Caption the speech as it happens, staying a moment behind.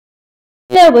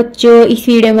Hello बच्चों, इस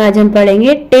video में आज हम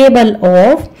पढ़ेंगे टेबल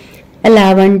ऑफ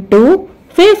 11 to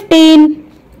 15।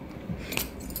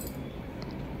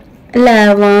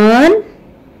 11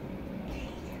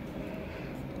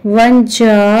 1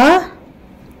 जा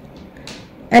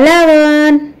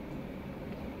 11,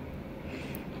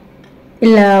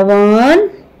 11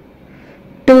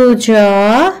 2 जा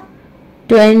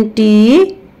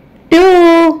 22,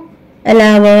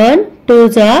 11 2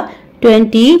 जा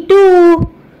 22,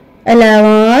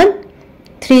 11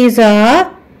 3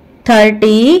 जा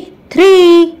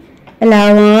 33,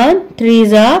 11 3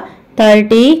 जा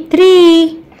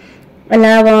 33,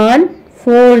 11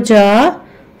 4 जा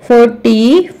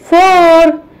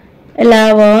 44,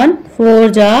 11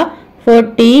 4 जा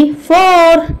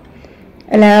 44,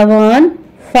 11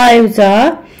 5 जा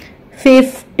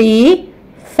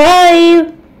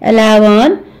 55,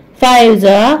 11 5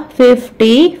 जा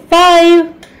 55,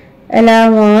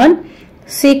 11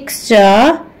 6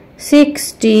 जा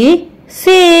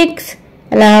 66,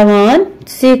 11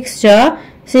 6 जा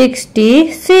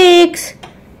 66,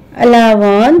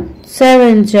 11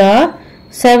 7 जा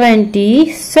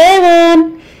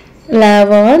 77,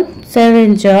 11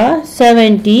 7 जा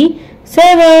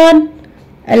 77,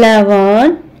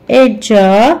 11 8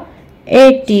 जा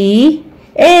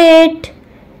 88,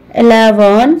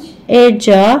 11 8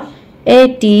 जा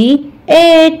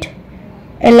 88,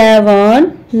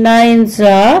 11 9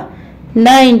 जा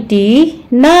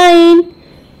 99,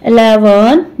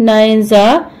 11 9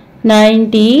 जा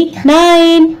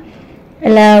 99,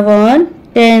 11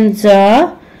 10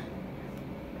 जा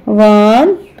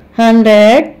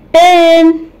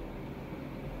 110,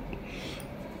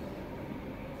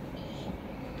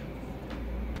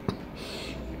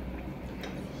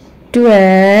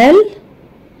 12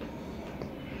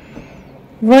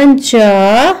 1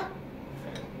 जा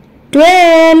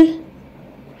 12,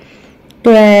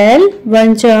 12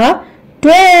 1 जा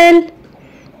 12,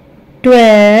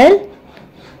 12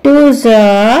 2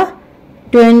 जा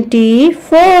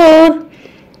 24,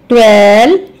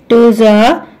 12 2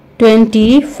 जा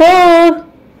 24,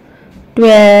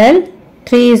 12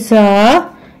 3 जा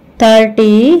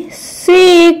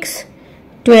 36,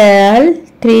 12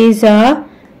 3 जा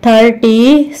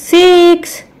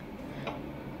 36,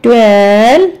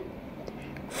 12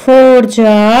 4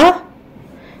 जा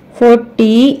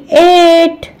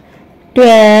 48,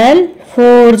 12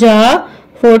 4 जा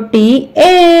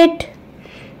 48,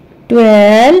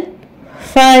 12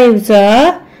 5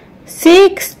 जा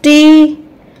 60,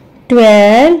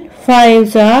 12 5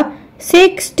 जा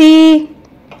 60,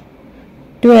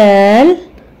 12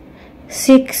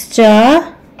 6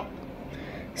 जा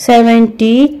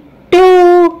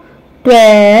 72,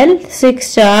 12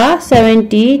 6 जा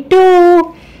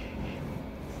 72,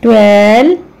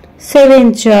 12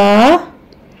 7 जा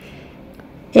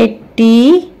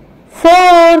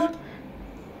 84,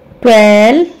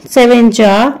 12 7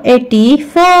 जा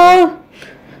 84,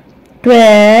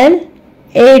 12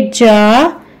 8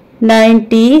 जा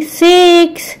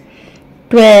 96,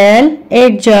 12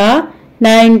 8 जा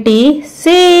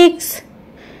 96,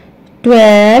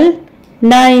 12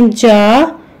 9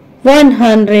 जा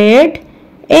 108,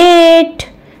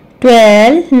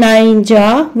 12 9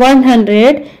 जा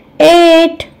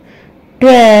 108,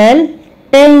 12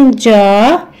 10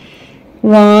 जा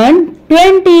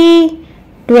 120,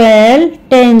 12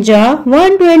 10 जा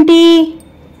 120,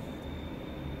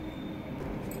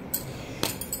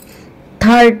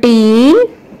 13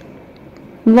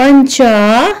 1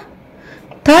 जा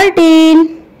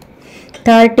 13,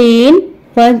 13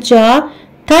 1 जा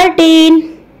 13,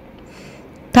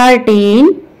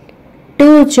 13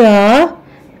 2 जा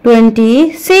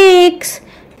 26,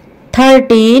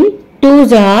 13 2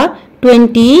 जा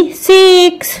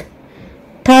 26,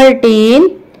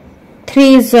 13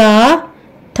 3 जा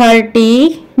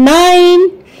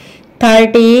 39,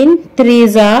 13 3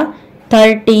 जा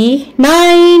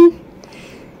 39,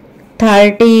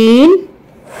 13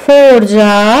 4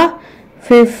 जा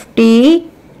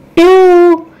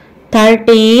 52,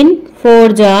 13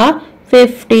 4 जा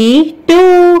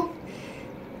 52,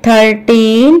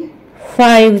 13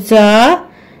 5 जा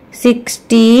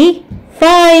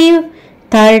 65,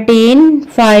 13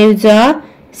 5 जा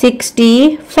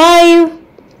 65,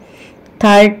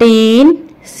 13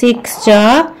 6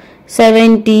 जा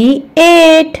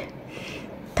 78,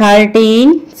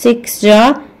 13 6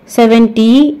 जा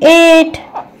 78,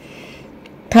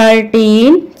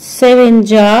 13 7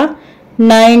 जा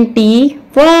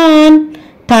 91,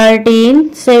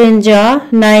 13 7 जा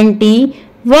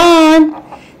 91,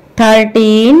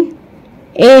 13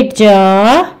 8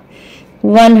 जा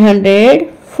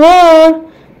 104,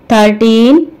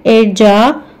 13 8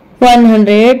 जा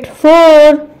 104.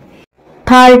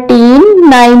 13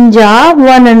 9 ja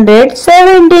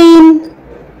 117.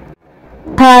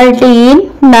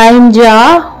 13 9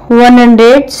 ja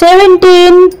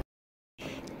 117.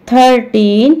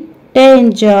 13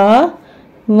 10 ja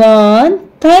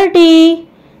 130.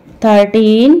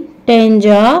 13 10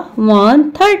 ja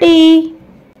 130.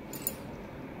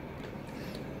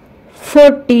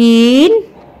 14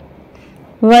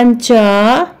 1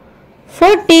 ja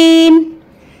 14.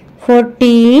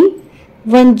 14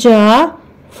 1 ja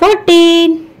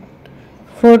 14.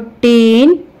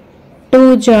 14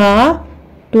 2 ja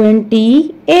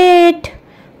 28.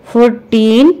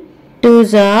 14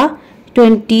 2 ja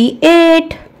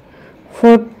 28.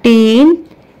 14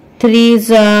 3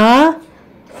 ja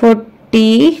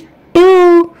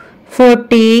 42.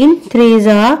 14 3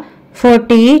 ja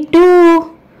 42.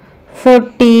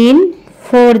 14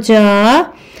 4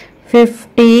 ja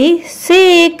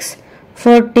 56.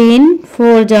 14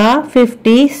 4 ja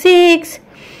 56.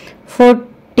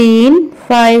 14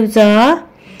 5 ja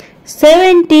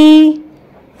 70.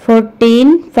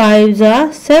 14 5 ja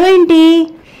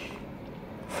 70.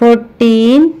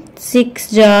 14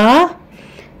 6 ja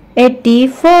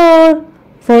 84.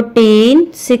 14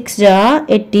 6 ja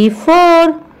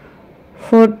 84.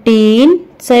 14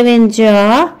 7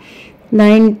 ja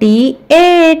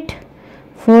 98.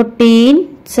 14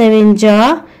 7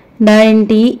 ja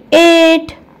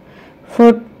 98.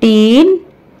 14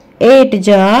 8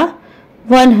 ja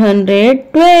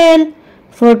 112.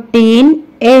 14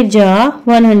 8 ja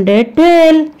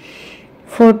 112.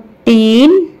 14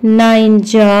 9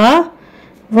 ja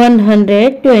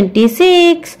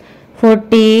 126.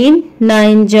 14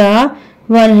 9 ja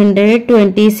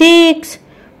 126.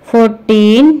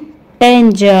 14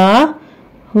 10 ja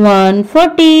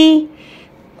 140.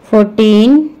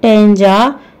 14 10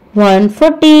 ja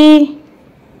 140.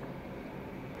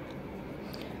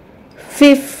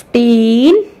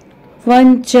 15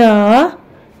 1 ja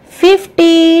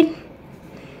 15.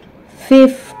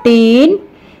 15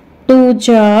 2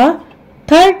 ja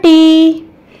 30.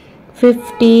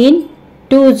 15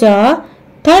 2 ja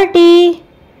 30.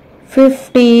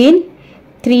 15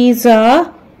 3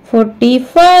 ja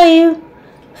 45.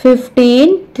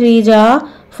 15 3 ja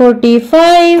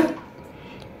 45.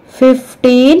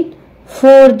 15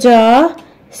 4 ja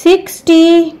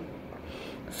 60.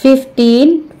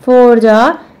 15 4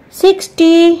 ja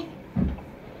 60.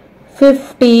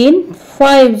 15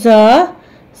 5 ja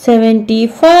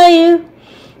 75.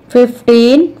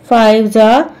 15 5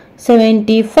 ja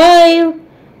 75.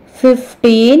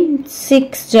 15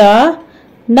 6 ja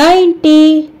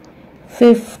 90.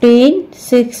 15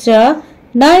 6 ja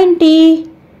 90.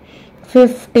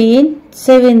 15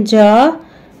 7 ja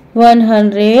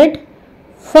 105.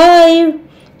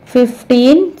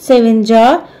 15 7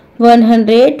 ja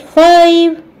 105.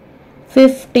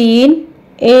 15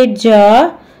 8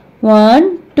 ja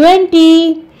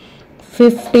 120.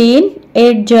 15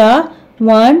 8 ja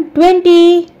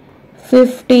 120.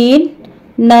 15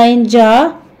 9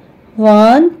 ja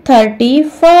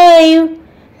 135.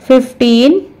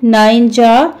 15 9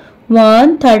 ja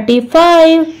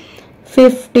 135.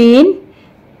 15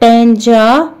 10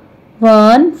 ja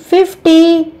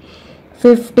 150.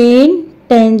 15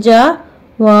 10 ja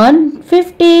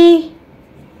 150.